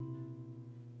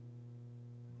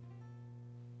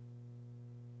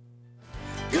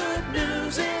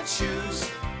and shoes.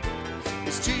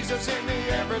 It's Jesus in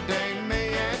the everyday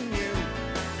me and you.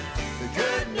 The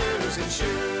good news and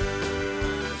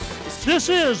shoes. This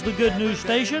is the Good News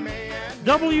Station,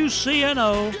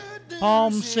 WCNO,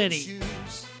 Palm City.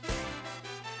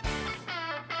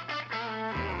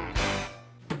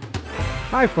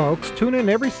 Hi folks, tune in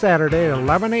every Saturday at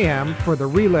 11 a.m. for the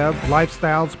Relive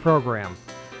Lifestyles program.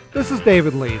 This is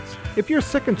David Leeds. If you're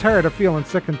sick and tired of feeling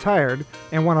sick and tired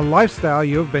and want a lifestyle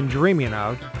you have been dreaming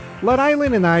of, let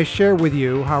Eileen and I share with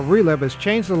you how Relive has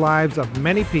changed the lives of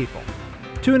many people.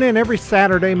 Tune in every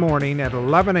Saturday morning at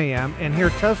 11 a.m. and hear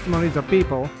testimonies of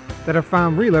people that have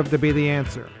found Relive to be the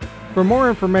answer. For more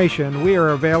information, we are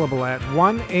available at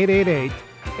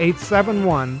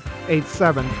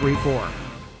 1-888-871-8734.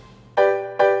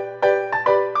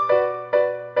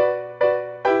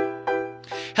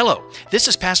 Hello, this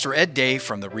is Pastor Ed Day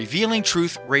from the Revealing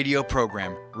Truth radio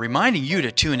program, reminding you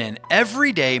to tune in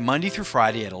every day, Monday through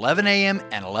Friday at 11 a.m.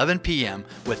 and 11 p.m.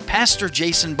 with Pastor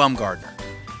Jason Bumgardner.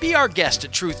 Be our guest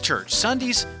at Truth Church,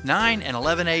 Sundays, 9 and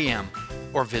 11 a.m.,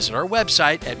 or visit our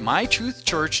website at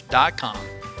mytruthchurch.com.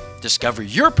 Discover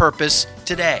your purpose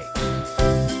today.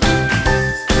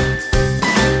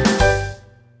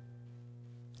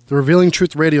 The Revealing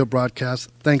Truth radio broadcast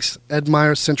thanks Ed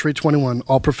Meyer Century 21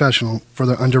 All Professional for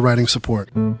their underwriting support.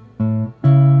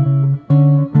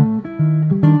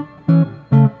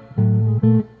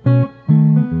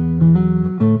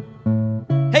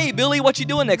 Hey, Billy, what you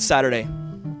doing next Saturday?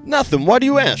 Nothing. Why do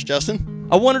you ask, Justin?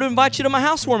 I wanted to invite you to my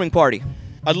housewarming party.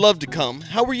 I'd love to come.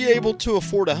 How were you able to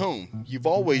afford a home? You've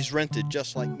always rented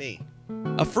just like me.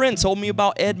 A friend told me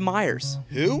about Ed Myers.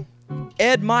 Who?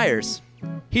 Ed Myers.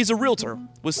 He's a realtor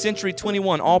with Century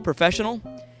 21 All Professional.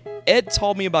 Ed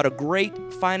told me about a great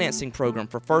financing program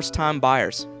for first-time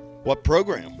buyers. What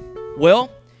program?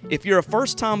 Well, if you're a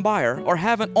first-time buyer or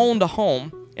haven't owned a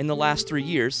home in the last 3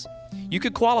 years, you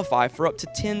could qualify for up to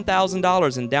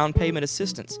 $10,000 in down payment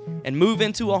assistance and move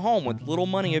into a home with little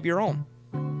money of your own.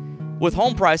 With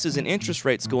home prices and interest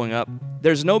rates going up,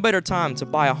 there's no better time to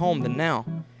buy a home than now,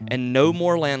 and no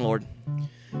more landlord.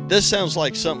 This sounds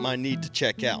like something I need to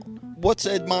check out. What's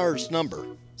Ed Meyer's number?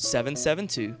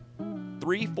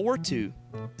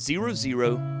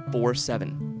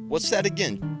 772-342-0047. What's that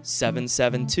again?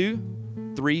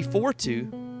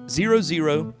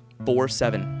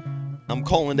 772-342-0047. I'm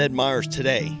calling Ed Myers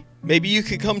today. Maybe you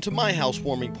could come to my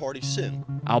housewarming party soon.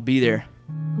 I'll be there.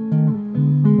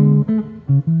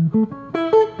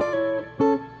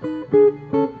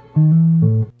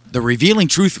 The Revealing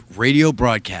Truth radio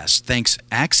broadcast thanks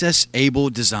Access Able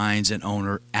Designs and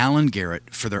owner Alan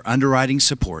Garrett for their underwriting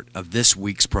support of this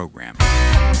week's program.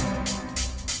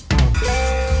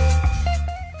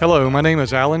 Hello, my name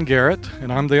is Alan Garrett,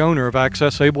 and I'm the owner of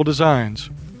Access Able Designs.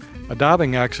 A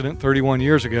diving accident 31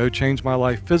 years ago changed my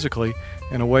life physically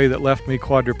in a way that left me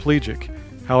quadriplegic.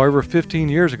 However, 15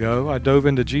 years ago, I dove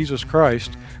into Jesus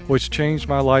Christ, which changed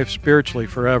my life spiritually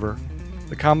forever.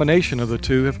 The combination of the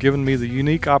two have given me the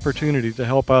unique opportunity to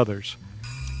help others.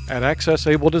 At Access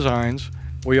Able Designs,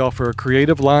 we offer a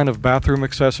creative line of bathroom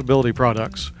accessibility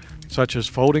products, such as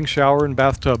folding shower and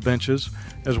bathtub benches,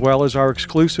 as well as our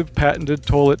exclusive patented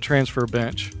toilet transfer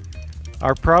bench.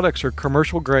 Our products are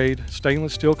commercial-grade,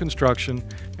 stainless steel construction,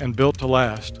 and built to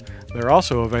last. They're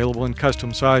also available in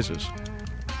custom sizes.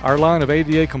 Our line of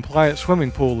ADA-compliant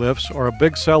swimming pool lifts are a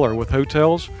big seller with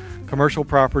hotels, commercial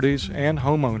properties, and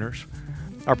homeowners.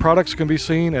 Our products can be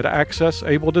seen at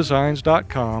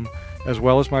accessabledesigns.com, as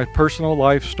well as my personal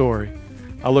life story.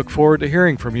 I look forward to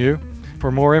hearing from you.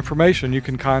 For more information, you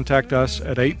can contact us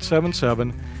at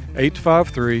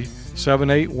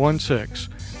 877-853-7816.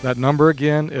 That number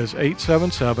again is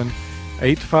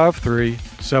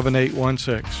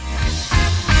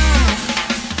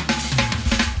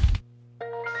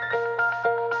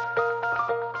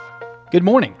Good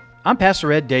morning. I'm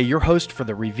Pastor Ed Day, your host for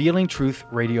the Revealing Truth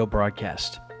radio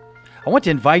broadcast. I want to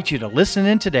invite you to listen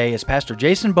in today as Pastor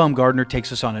Jason Bumgardner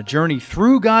takes us on a journey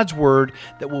through God's Word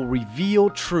that will reveal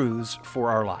truths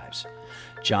for our lives.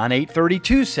 John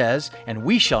 8:32 says, "And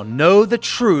we shall know the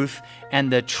truth,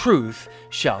 and the truth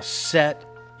shall set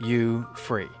you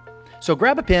free." So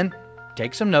grab a pen,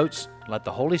 take some notes, let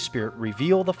the Holy Spirit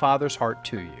reveal the Father's heart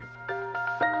to you.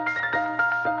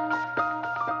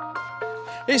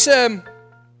 He said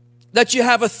that you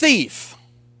have a thief.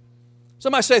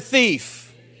 Somebody say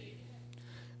thief.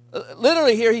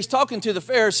 Literally here, he's talking to the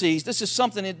Pharisees. This is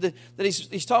something that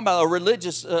he's talking about,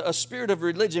 a spirit of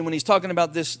religion when he's talking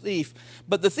about this thief.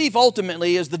 But the thief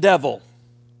ultimately is the devil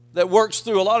that works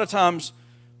through a lot of times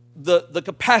the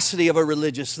capacity of a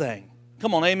religious thing.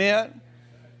 Come on, amen?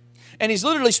 And he's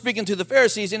literally speaking to the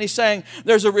Pharisees, and he's saying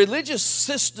there's a religious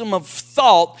system of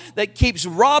thought that keeps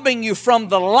robbing you from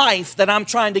the life that I'm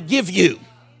trying to give you.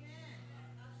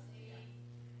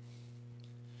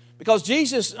 Because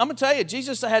Jesus, I'm going to tell you,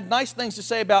 Jesus had nice things to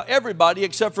say about everybody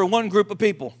except for one group of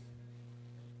people.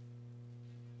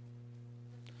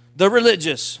 The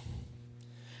religious.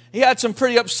 He had some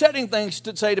pretty upsetting things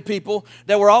to say to people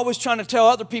that were always trying to tell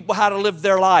other people how to live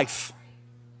their life.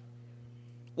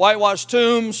 Whitewashed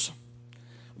tombs,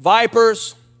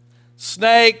 vipers,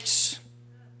 snakes.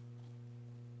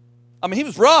 I mean, he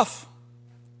was rough.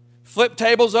 Flipped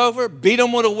tables over, beat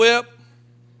them with a whip.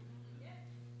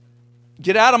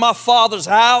 Get out of my Father's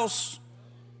house.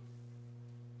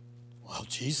 Well,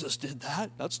 Jesus did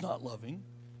that. That's not loving.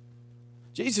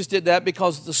 Jesus did that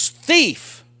because the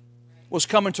thief was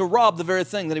coming to rob the very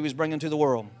thing that he was bringing to the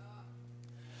world.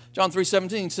 John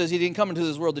 3:17 says he didn't come into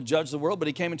this world to judge the world, but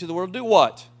he came into the world to do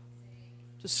what?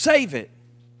 To save it.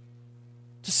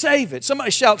 To save it.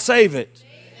 Somebody shout, save it.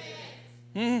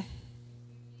 A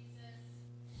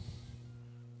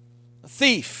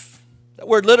thief. That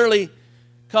word literally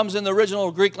comes in the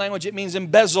original Greek language. It means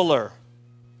embezzler.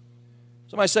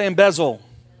 Somebody say embezzle.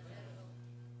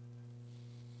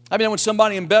 I mean, when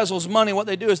somebody embezzles money, what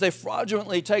they do is they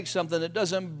fraudulently take something that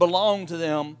doesn't belong to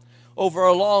them over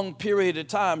a long period of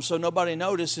time so nobody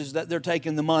notices that they're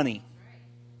taking the money.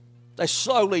 They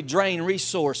slowly drain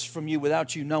resource from you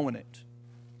without you knowing it.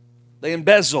 They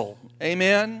embezzle.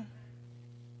 Amen?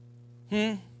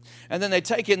 And then they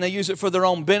take it and they use it for their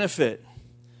own benefit.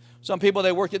 Some people,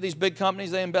 they work at these big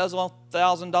companies, they embezzle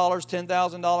 $1,000,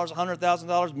 $10,000,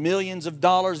 $100,000, millions of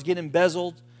dollars get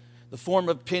embezzled, the form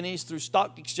of pennies through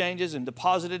stock exchanges and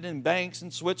deposited in banks in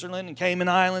Switzerland and Cayman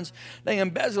Islands. They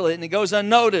embezzle it and it goes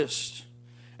unnoticed.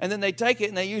 And then they take it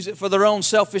and they use it for their own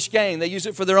selfish gain. They use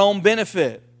it for their own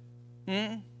benefit.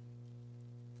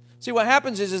 See, what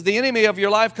happens is the enemy of your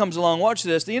life comes along. Watch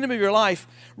this. The enemy of your life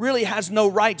really has no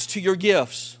rights to your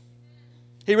gifts.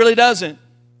 He really doesn't.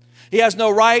 He has no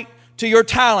right to your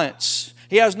talents.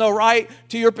 He has no right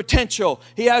to your potential.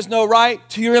 He has no right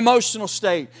to your emotional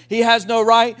state. He has no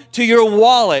right to your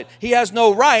wallet. He has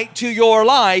no right to your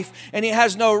life. And he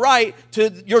has no right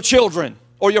to your children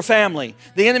or your family.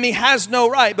 The enemy has no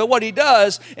right. But what he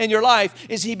does in your life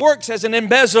is he works as an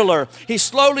embezzler. He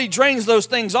slowly drains those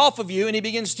things off of you and he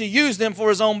begins to use them for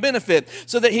his own benefit.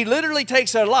 So that he literally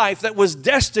takes a life that was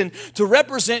destined to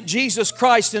represent Jesus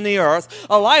Christ in the earth,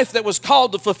 a life that was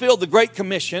called to fulfill the Great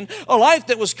Commission, a life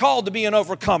that was called to be an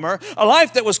overcomer, a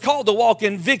life that was called to walk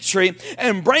in victory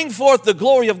and bring forth the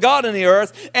glory of God in the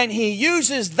earth, and he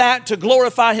uses that to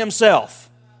glorify himself.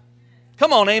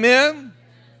 Come on, amen?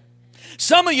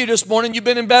 Some of you this morning, you've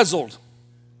been embezzled.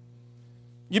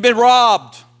 You've been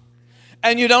robbed.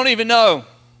 And you don't even know.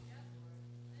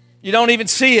 You don't even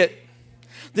see it.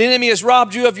 The enemy has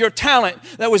robbed you of your talent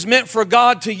that was meant for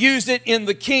God to use it in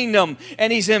the kingdom.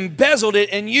 And he's embezzled it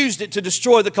and used it to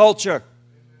destroy the culture.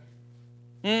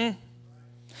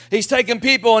 He's taken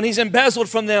people and he's embezzled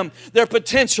from them their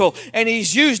potential. And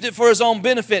he's used it for his own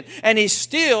benefit. And he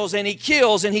steals and he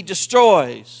kills and he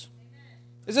destroys.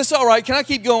 Is this all right? Can I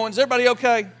keep going? Is everybody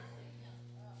okay?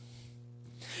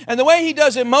 And the way he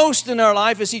does it most in our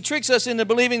life is he tricks us into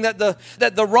believing that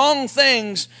the wrong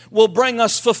things will bring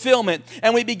us fulfillment.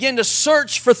 And we begin to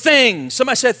search for things.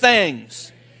 Somebody said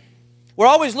things. We're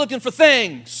always looking for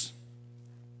things.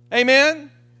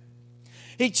 Amen?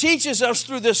 He teaches us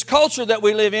through this culture that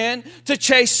we live in to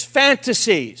chase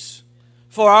fantasies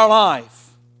for our life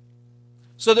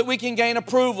so that we can gain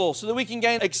approval, so that we can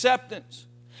gain acceptance.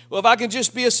 Well, if I can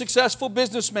just be a successful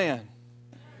businessman.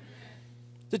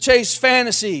 To chase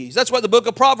fantasies. That's what the book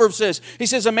of Proverbs says. He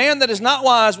says, a man that is not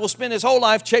wise will spend his whole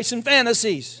life chasing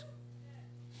fantasies.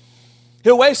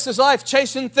 He'll waste his life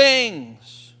chasing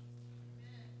things.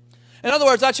 In other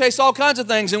words, I chase all kinds of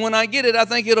things, and when I get it, I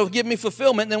think it'll give me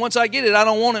fulfillment, and then once I get it, I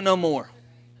don't want it no more.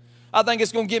 I think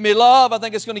it's going to give me love. I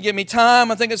think it's going to give me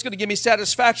time. I think it's going to give me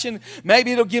satisfaction.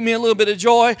 Maybe it'll give me a little bit of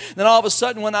joy. Then all of a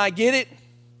sudden, when I get it,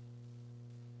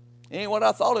 it ain't what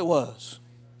I thought it was.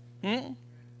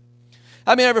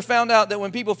 How many ever found out that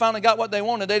when people finally got what they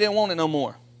wanted, they didn't want it no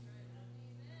more?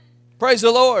 Praise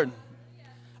the Lord.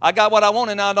 I got what I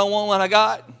wanted, now I don't want what I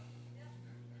got.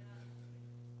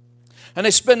 And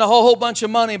they spend a whole bunch of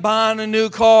money buying a new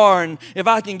car. And if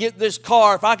I can get this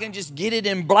car, if I can just get it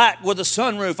in black with a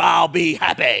sunroof, I'll be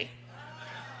happy.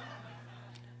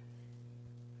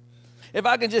 If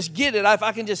I can just get it, if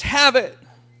I can just have it.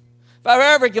 If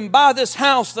I ever can buy this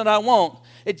house that I want,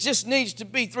 it just needs to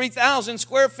be 3,000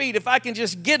 square feet. If I can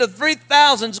just get a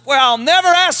 3,000 square, I'll never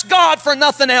ask God for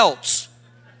nothing else.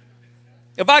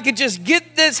 If I could just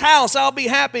get this house, I'll be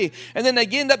happy. And then they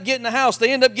end up getting the house.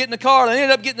 They end up getting the car. They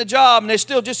end up getting the job. And they're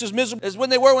still just as miserable as when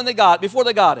they were before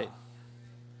they got it.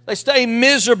 They stay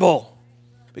miserable.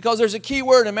 Because there's a key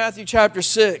word in Matthew chapter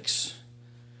 6.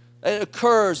 It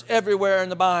occurs everywhere in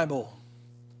the Bible.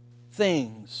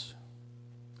 Things.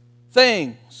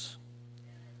 Things.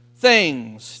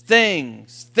 Things.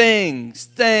 Things. Things.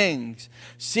 Things.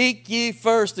 Seek ye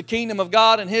first the kingdom of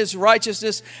God and His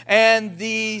righteousness, and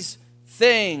these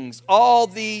things, all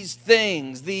these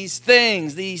things, these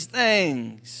things, these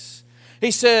things.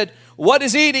 He said, what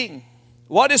is eating?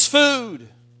 What is food?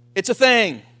 It's a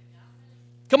thing.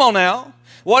 Come on now.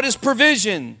 What is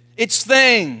provision? It's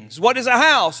things. What is a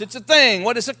house? It's a thing.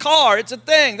 What is a car? It's a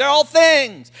thing. They're all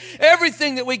things.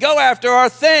 Everything that we go after are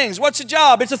things. What's a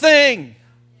job? It's a thing.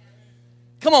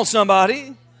 Come on,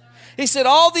 somebody. He said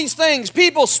all these things,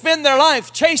 people spend their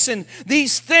life chasing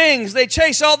these things. They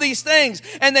chase all these things,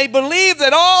 and they believe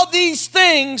that all these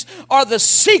things are the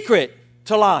secret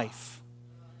to life.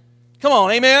 Come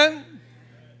on, amen?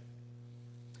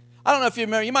 I don't know if you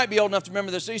remember, you might be old enough to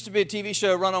remember this. There used to be a TV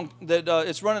show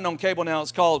it's running on cable now.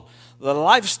 It's called The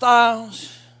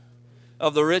Lifestyles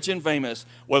of the Rich and Famous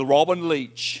with Robin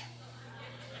Leach.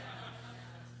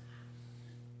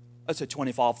 That's a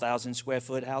 25,000 square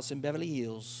foot house in Beverly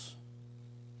Hills.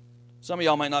 Some of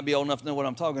y'all might not be old enough to know what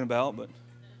I'm talking about, but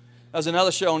there's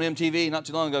another show on MTV not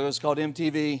too long ago. It was called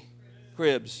MTV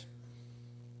Cribs.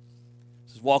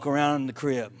 Just walk around in the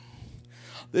crib.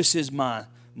 This is my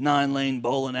 9-lane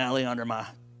bowling alley under my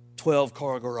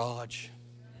 12-car garage.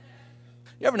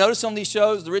 You ever notice on these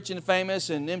shows, The Rich and the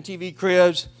Famous and MTV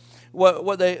Cribs,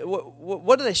 what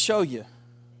do they show you?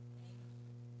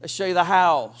 They show you the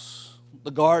house,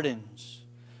 the gardens,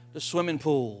 the swimming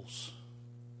pools,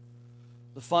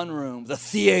 the fun room, the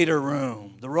theater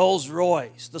room, the Rolls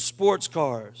Royce, the sports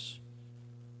cars.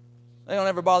 They don't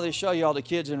ever bother to show you all the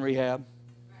kids in rehab.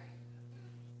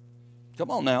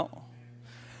 Come on now.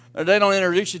 They don't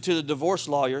introduce you to the divorce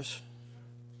lawyers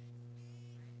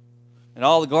and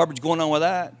all the garbage going on with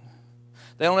that.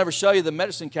 They don't ever show you the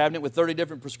medicine cabinet with 30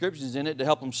 different prescriptions in it to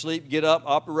help them sleep, get up,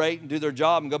 operate, and do their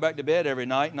job and go back to bed every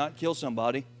night, not kill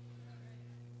somebody.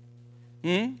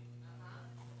 And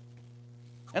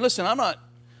listen, I'm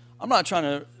not trying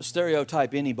to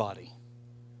stereotype anybody.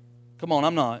 Come on,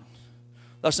 I'm not.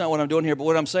 That's not what I'm doing here. But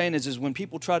what I'm saying is when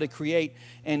people try to create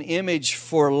an image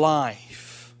for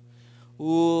life,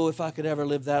 ooh, if I could ever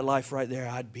live that life right there,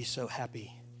 I'd be so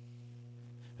happy.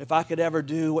 If I could ever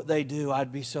do what they do,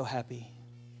 I'd be so happy.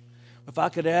 If I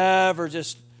could ever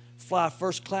just fly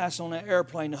first class on an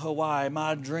airplane to Hawaii,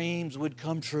 my dreams would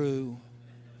come true.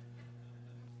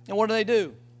 And what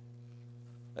do?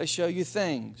 They show you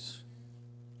things.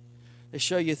 They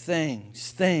show you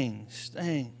things.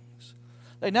 They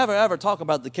never ever talk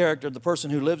about the character of the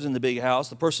person who lives in the big house,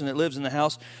 the person that lives in the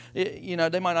house.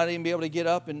 They might not even be able to get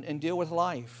up and deal with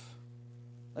life.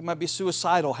 They might be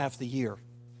suicidal half the year.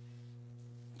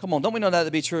 Come on, don't we know that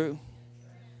to be true?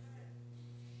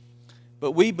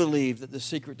 But we believe that the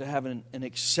secret to having an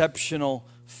exceptional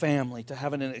family, to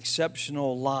having an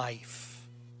exceptional life,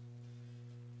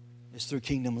 is through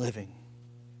kingdom living.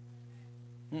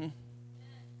 And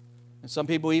some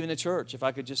people, even at church, if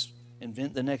I could just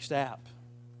invent the next app,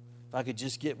 if I could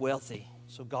just get wealthy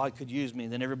so God could use me,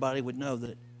 then everybody would know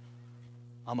that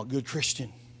I'm a good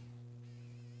Christian.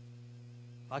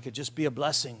 If I could just be a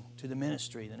blessing to the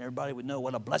ministry, then everybody would know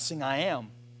what a blessing I am.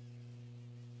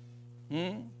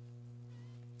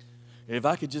 If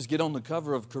I could just get on the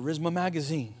cover of Charisma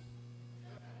magazine,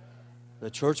 the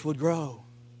church would grow.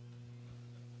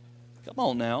 Come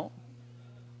on now.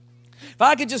 If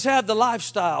I could just have the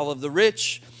lifestyle of the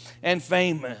rich and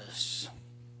famous.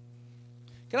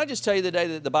 Can I just tell you today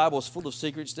that the Bible is full of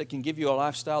secrets that can give you a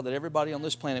lifestyle that everybody on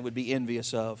this planet would be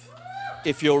envious of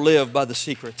if you'll live by the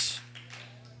secrets.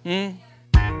 And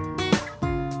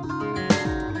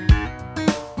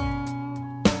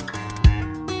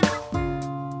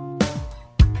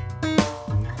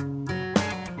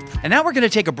now we're going to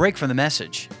take a break from the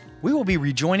message. We will be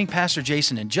rejoining Pastor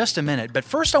Jason in just a minute, but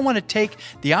first I want to take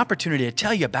the opportunity to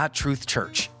tell you about Truth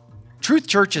Church. Truth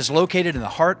Church is located in the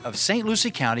heart of St. Lucie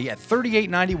County at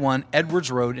 3891 Edwards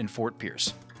Road in Fort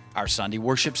Pierce. Our Sunday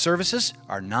worship services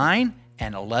are 9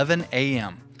 and 11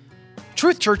 a.m.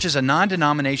 Truth Church is a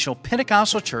non-denominational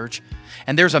Pentecostal church,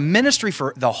 and there's a ministry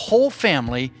for the whole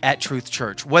family at Truth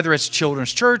Church. Whether it's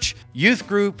children's church, youth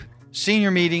group,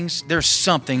 senior meetings, there's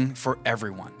something for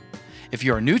everyone. If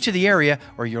you are new to the area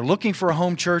or you're looking for a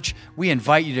home church, we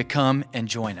invite you to come and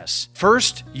join us.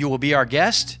 First, you will be our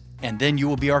guest, and then you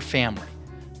will be our family.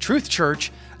 Truth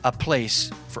Church, a place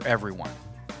for everyone.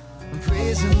 I'm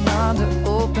praising under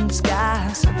open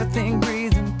skies, everything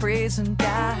breathing, praising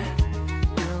God.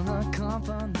 You'll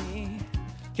accompany.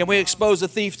 Can we expose a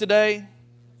thief today?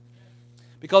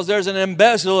 Because there's an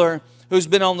embezzler who's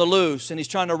been on the loose, and he's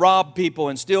trying to rob people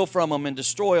and steal from them and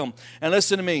destroy them. And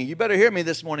listen to me. You better hear me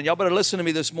this morning. Y'all better listen to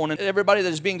me this morning. Everybody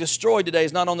that is being destroyed today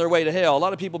is not on their way to hell. A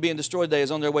lot of people being destroyed today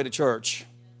is on their way to church.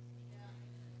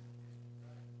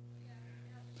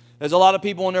 There's a lot of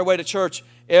people on their way to church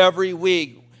every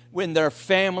week when their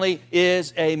family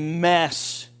is a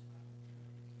mess.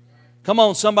 Come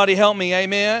on, somebody help me.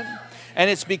 Amen. And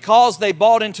it's because they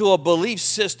bought into a belief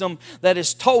system that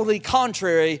is totally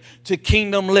contrary to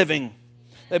kingdom living.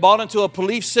 They bought into a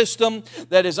belief system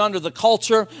that is under the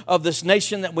culture of this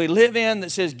nation that we live in, that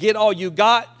says get all you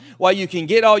got while you can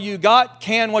get all you got,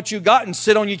 can what you got, and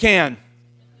sit on you can.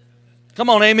 Come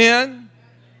on, amen.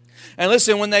 And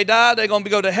listen, when they die, they're going to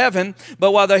go to heaven.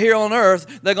 But while they're here on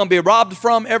earth, they're going to be robbed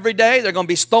from every day. They're going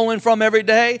to be stolen from every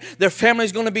day. Their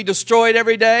family's going to be destroyed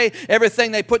every day.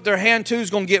 Everything they put their hand to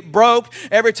is going to get broke.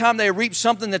 Every time they reap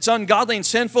something that's ungodly and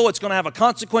sinful, it's going to have a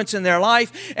consequence in their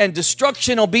life. And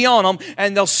destruction will be on them.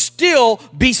 And they'll still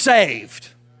be saved.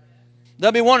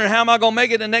 They'll be wondering, how am I going to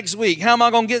make it the next week? How am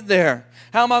I going to get there?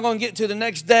 How am I going to get to the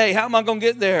next day? How am I going to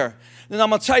get there? And I'm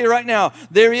going to tell you right now,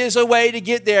 there is a way to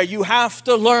get there. You have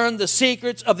to learn the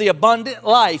secrets of the abundant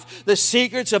life, the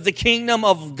secrets of the kingdom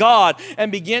of God, and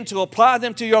begin to apply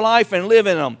them to your life and live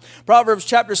in them. Proverbs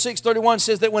chapter 6:31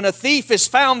 says that when a thief is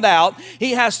found out,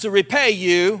 he has to repay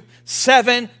you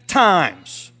 7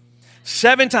 times.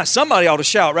 7 times. Somebody ought to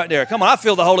shout right there. Come on, I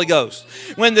feel the Holy Ghost.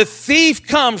 When the thief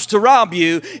comes to rob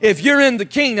you, if you're in the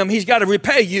kingdom, he's got to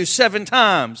repay you 7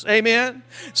 times. Amen?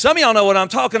 Some of y'all know what I'm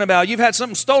talking about. You've had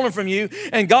something stolen from you,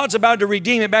 and God's about to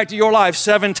redeem it back to your life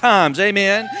 7 times.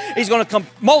 Amen? He's going to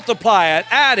multiply it,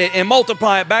 add it, and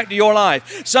multiply it back to your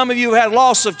life. Some of you had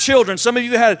loss of children. Some of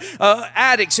you had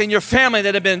addicts in your family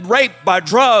that have been raped by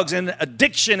drugs and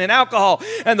addiction and alcohol.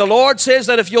 And the Lord says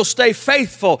that if you'll stay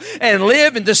faithful and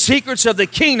live in the secrets of the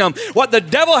kingdom, what the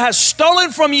devil has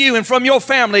stolen from you and from your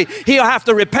family, he'll have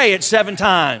to repay it 7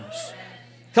 times.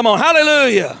 Come on,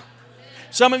 hallelujah.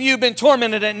 Some of you have been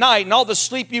tormented at night and all the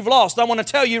sleep you've lost. I want to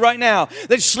tell you right now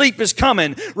that sleep is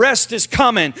coming. Rest is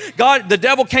coming. God, the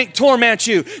devil can't torment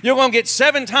you. You're going to get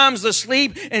 7 times the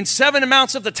sleep and 7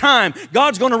 amounts of the time.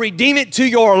 God's going to redeem it to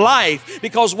your life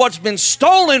because what's been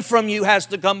stolen from you has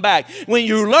to come back when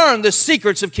you learn the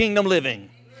secrets of kingdom living.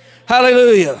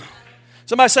 Hallelujah.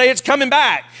 Somebody say, it's coming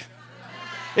back.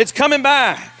 It's coming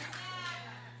back.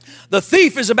 The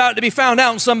thief is about to be found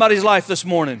out in somebody's life this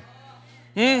morning.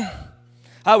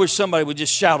 I wish somebody would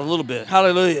just shout a little bit.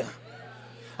 Hallelujah.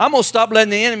 I'm going to stop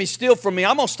letting the enemy steal from me.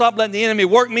 I'm going to stop letting the enemy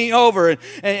work me over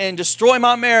and destroy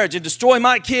my marriage and destroy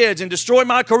my kids and destroy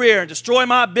my career and destroy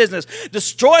my business,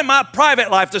 destroy my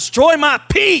private life, destroy my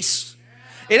peace.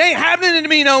 It ain't happening to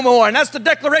me no more. And that's the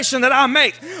declaration that I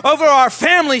make over our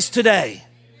families today.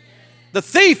 The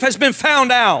thief has been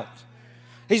found out.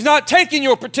 He's not taking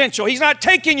your potential. He's not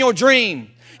taking your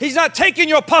dream. He's not taking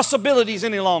your possibilities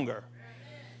any longer.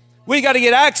 We got to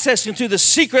get access into the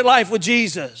secret life with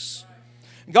Jesus.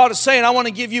 God is saying, I want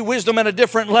to give you wisdom at a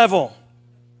different level.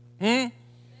 Oh,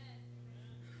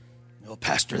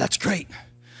 Pastor, that's great.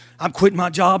 I'm quitting my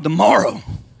job tomorrow.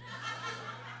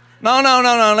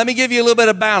 No. Let me give you a little bit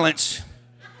of balance.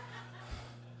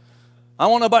 I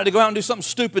want nobody to go out and do something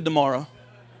stupid tomorrow.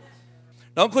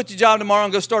 Don't quit your job tomorrow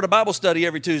and go start a Bible study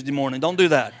every Tuesday morning. Don't do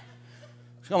that.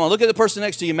 Come on, look at the person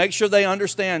next to you. Make sure they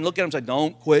understand. Look at them and say,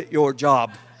 don't quit your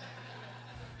job.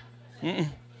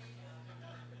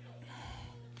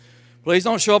 Please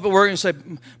don't show up at work and say,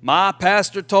 my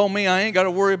pastor told me I ain't got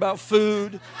to worry about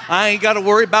food. I ain't got to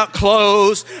worry about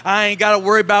clothes. I ain't got to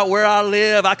worry about where I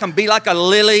live. I can be like a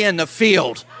lily in the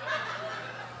field.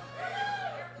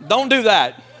 Don't do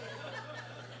that.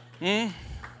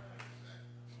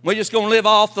 We're just going to live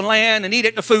off the land and eat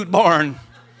at the food barn.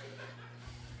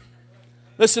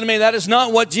 Listen to me, that is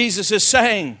not what Jesus is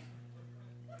saying.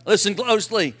 Listen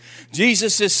closely.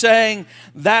 Jesus is saying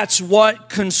that's what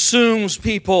consumes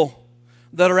people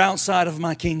that are outside of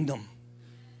my kingdom.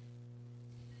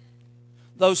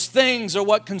 Those things are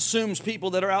what consumes people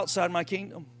that are outside my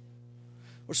kingdom.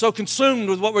 We're so consumed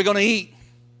with what we're going to eat,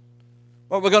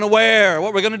 what we're going to wear,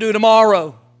 what we're going to do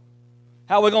tomorrow,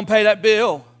 how we're going to pay that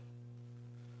bill,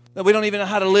 that we don't even know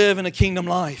how to live in a kingdom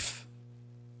life.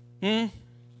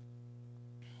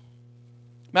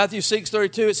 Matthew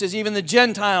 6:32, it says, even the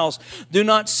Gentiles do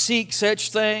not seek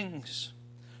such things.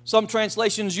 Some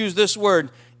translations use this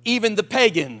word, even the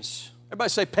pagans. Everybody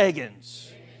say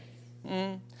pagans.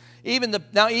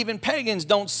 Even pagans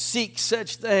don't seek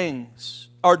such things.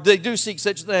 Or they do seek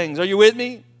such things. Are you with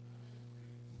me?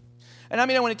 And I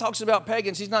mean, when he talks about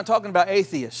pagans, he's not talking about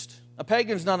atheists. A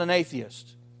pagan's not an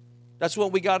atheist. That's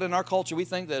what we got in our culture. We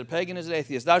think that a pagan is an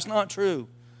atheist. That's not true.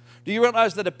 Do you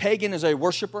realize that a pagan is a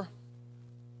worshiper?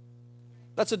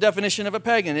 That's a definition of a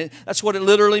pagan. That's what it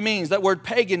literally means. That word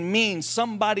pagan means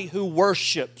somebody who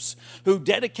worships, who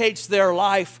dedicates their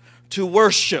life to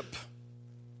worship,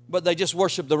 but they just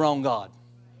worship the wrong God.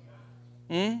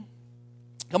 Come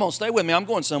on, stay with me. I'm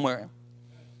going somewhere.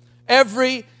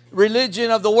 Every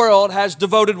religion of the world has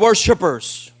devoted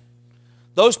worshipers.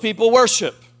 Those people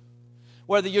worship.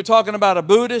 Whether you're talking about a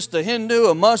Buddhist, a Hindu,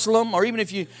 a Muslim, or even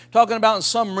if you're talking about in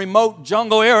some remote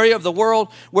jungle area of the world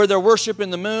where they're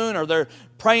worshiping the moon or they're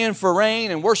praying for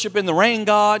rain and worshiping the rain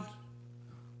god.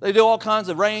 They do all kinds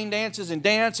of rain dances and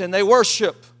dance, and they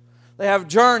worship. They have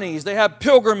journeys, they have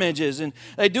pilgrimages, and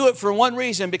they do it for one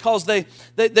reason, because they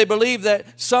believe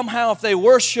that somehow if they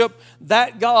worship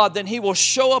that God, then He will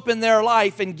show up in their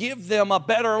life and give them a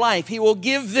better life. He will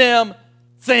give them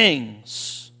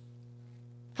things.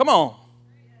 Come on.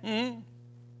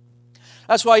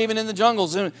 That's why even in the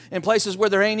jungles, in places where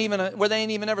they ain't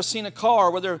even ever seen a car,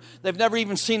 where they've never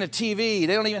even seen a TV,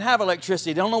 they don't even have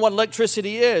electricity, they don't know what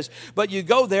electricity is, but you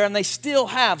go there and they still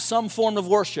have some form of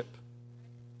worship.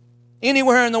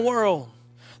 Anywhere in the world.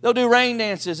 They'll do rain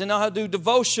dances, and they'll do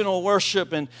devotional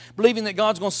worship, and believing that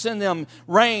God's going to send them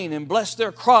rain and bless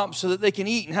their crops so that they can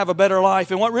eat and have a better life.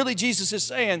 And what really Jesus is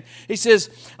saying, He says,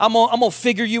 I'm going to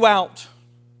figure you out.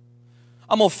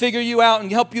 I'm going to figure you out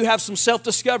and help you have some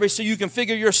self-discovery so you can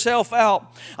figure yourself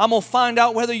out. I'm going to find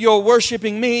out whether you're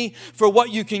worshiping me for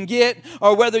what you can get,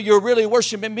 or whether you're really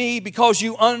worshiping me because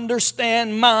you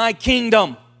understand my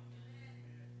kingdom.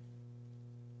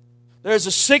 There's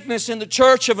a sickness in the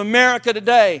church of America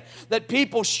today that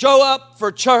people show up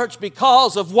for church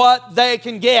because of what they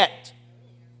can get.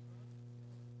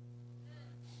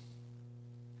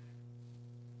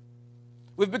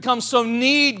 We've become so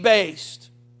need-based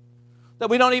that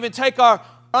we don't even take our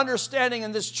understanding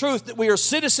in this truth that we are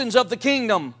citizens of the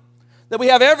kingdom, that we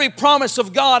have every promise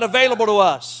of God available to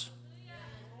us.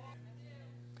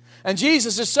 And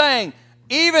Jesus is saying,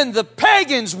 even the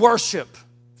pagans worship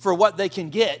for what they can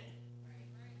get.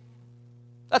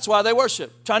 That's why they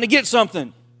worship, trying to get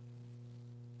something.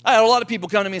 I had a lot of people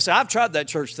come to me and say, I've tried that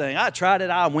church thing. I tried it.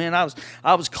 I went.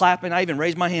 I was clapping. I even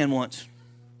raised my hand once.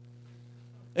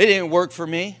 It didn't work for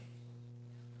me.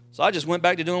 So I just went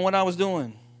back to doing what I was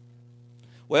doing.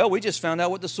 Well, we just found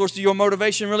out what the source of your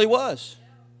motivation really was.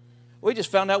 We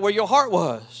just found out where your heart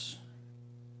was.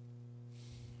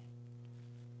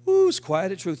 Ooh, it's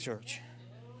quiet at Truth Church.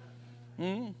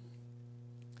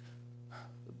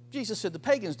 Jesus said the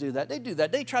pagans do that. They do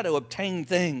that. They try to obtain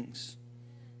things.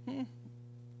 Is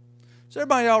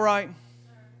everybody all right?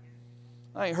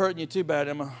 I ain't hurting you too bad,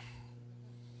 am I?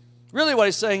 Really what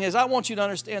He's saying is, I want you to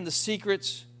understand the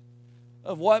secrets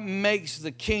of what makes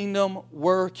the kingdom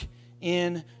work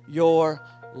in your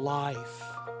life.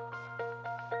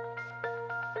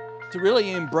 To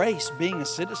really embrace being a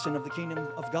citizen of the kingdom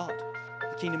of God,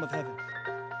 the kingdom of heaven.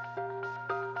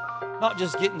 Not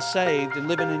just getting saved and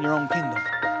living in your own kingdom.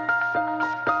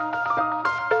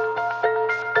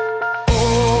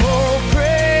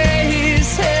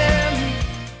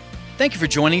 Thank you for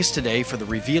joining us today for the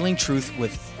Revealing Truth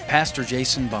with Pastor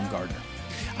Jason Bumgardner.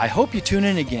 I hope you tune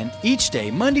in again each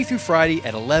day, Monday through Friday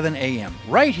at 11 a.m.,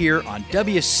 right here on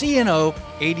WCNO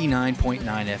 89.9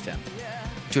 FM.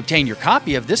 To obtain your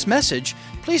copy of this message,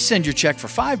 please send your check for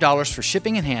 $5 for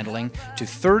shipping and handling to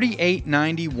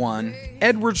 3891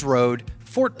 Edwards Road,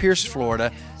 Fort Pierce,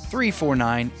 Florida,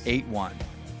 34981.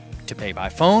 To pay by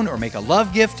phone or make a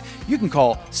love gift, you can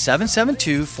call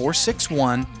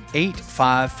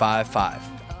 772-461-8555.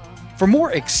 For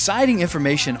more exciting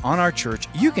information on our church,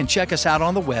 you can check us out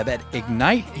on the web at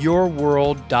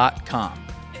igniteyourworld.com.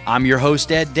 I'm your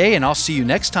host, Ed Day, and I'll see you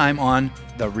next time on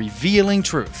The Revealing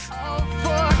Truth.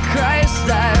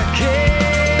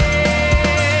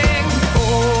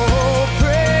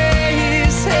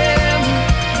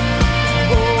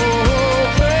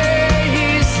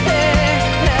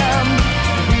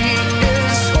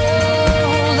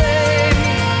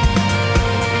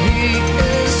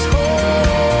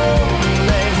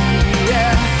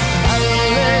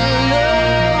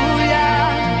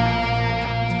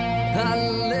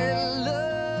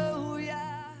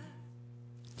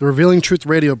 The Revealing Truth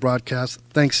radio broadcast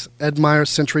thanks Ed Meyer,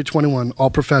 Century 21, All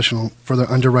Professional, for their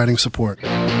underwriting support.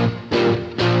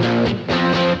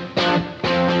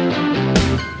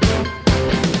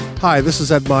 Hi, this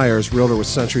is Ed Myers, Realtor with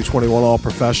Century 21 All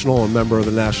Professional and member of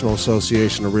the National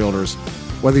Association of Realtors.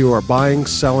 Whether you are buying,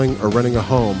 selling, or renting a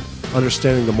home,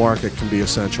 understanding the market can be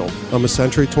essential. I'm a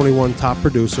Century 21 top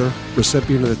producer,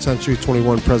 recipient of the Century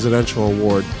 21 Presidential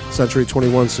Award, Century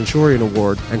 21 Centurion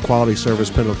Award, and Quality Service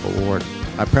Pinnacle Award.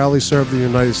 I proudly served the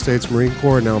United States Marine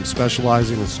Corps, and now I'm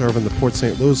specializing in serving the Port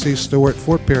St. Lucie, Stewart,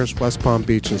 Fort Pierce, West Palm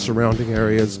Beach, and surrounding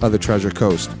areas of the Treasure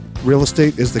Coast. Real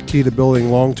estate is the key to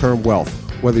building long-term wealth,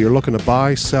 whether you're looking to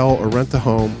buy, sell, or rent a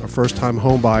home, a first-time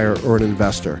home buyer, or an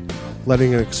investor.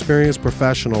 Letting an experienced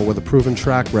professional with a proven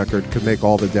track record could make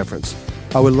all the difference.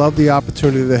 I would love the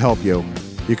opportunity to help you.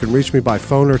 You can reach me by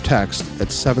phone or text at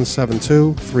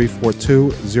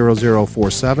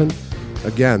 772-342-0047.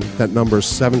 Again, that number is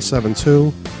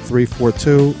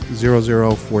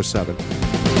 772-342-0047.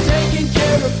 Taking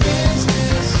care of business.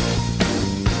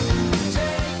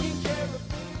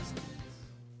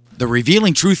 The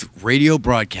Revealing Truth radio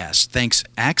broadcast thanks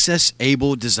Access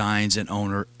Able Designs and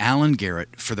owner Alan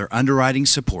Garrett for their underwriting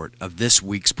support of this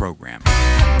week's program.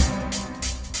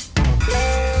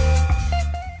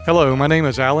 Hello, my name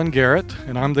is Alan Garrett,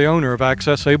 and I'm the owner of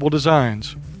Access Able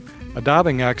Designs. A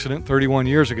diving accident 31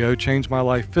 years ago changed my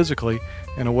life physically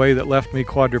in a way that left me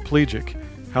quadriplegic.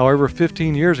 However,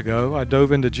 15 years ago, I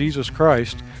dove into Jesus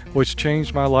Christ, which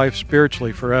changed my life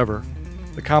spiritually forever.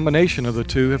 The combination of the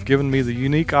two have given me the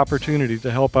unique opportunity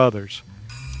to help others.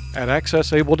 At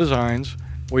Access Able Designs,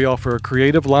 we offer a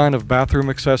creative line of bathroom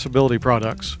accessibility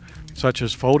products, such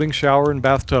as folding shower and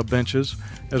bathtub benches,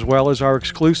 as well as our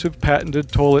exclusive patented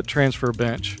toilet transfer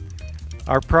bench.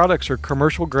 Our products are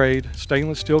commercial-grade,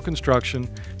 stainless steel construction,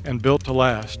 and built to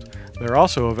last. They're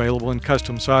also available in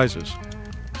custom sizes.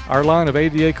 Our line of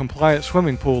ADA-compliant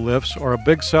swimming pool lifts are a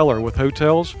big seller with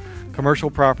hotels,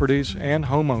 commercial properties, and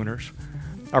homeowners.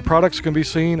 Our products can be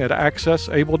seen at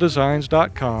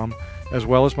accessabledesigns.com, as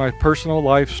well as my personal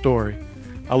life story.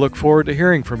 I look forward to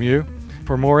hearing from you.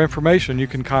 For more information, you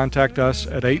can contact us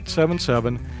at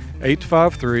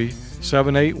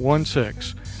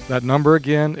 877-853-7816. That number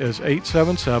again is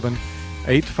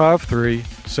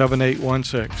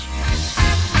 877-853-7816.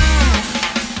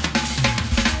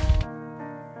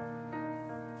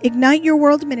 Ignite Your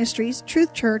World Ministries,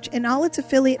 Truth Church, and all its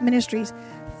affiliate ministries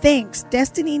thanks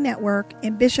Destiny Network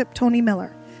and Bishop Tony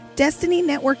Miller. Destiny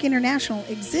Network International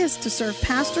exists to serve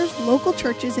pastors, local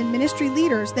churches, and ministry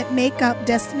leaders that make up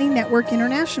Destiny Network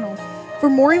International. For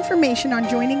more information on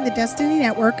joining the Destiny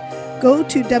Network, go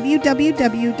to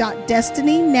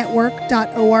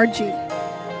www.destinynetwork.org.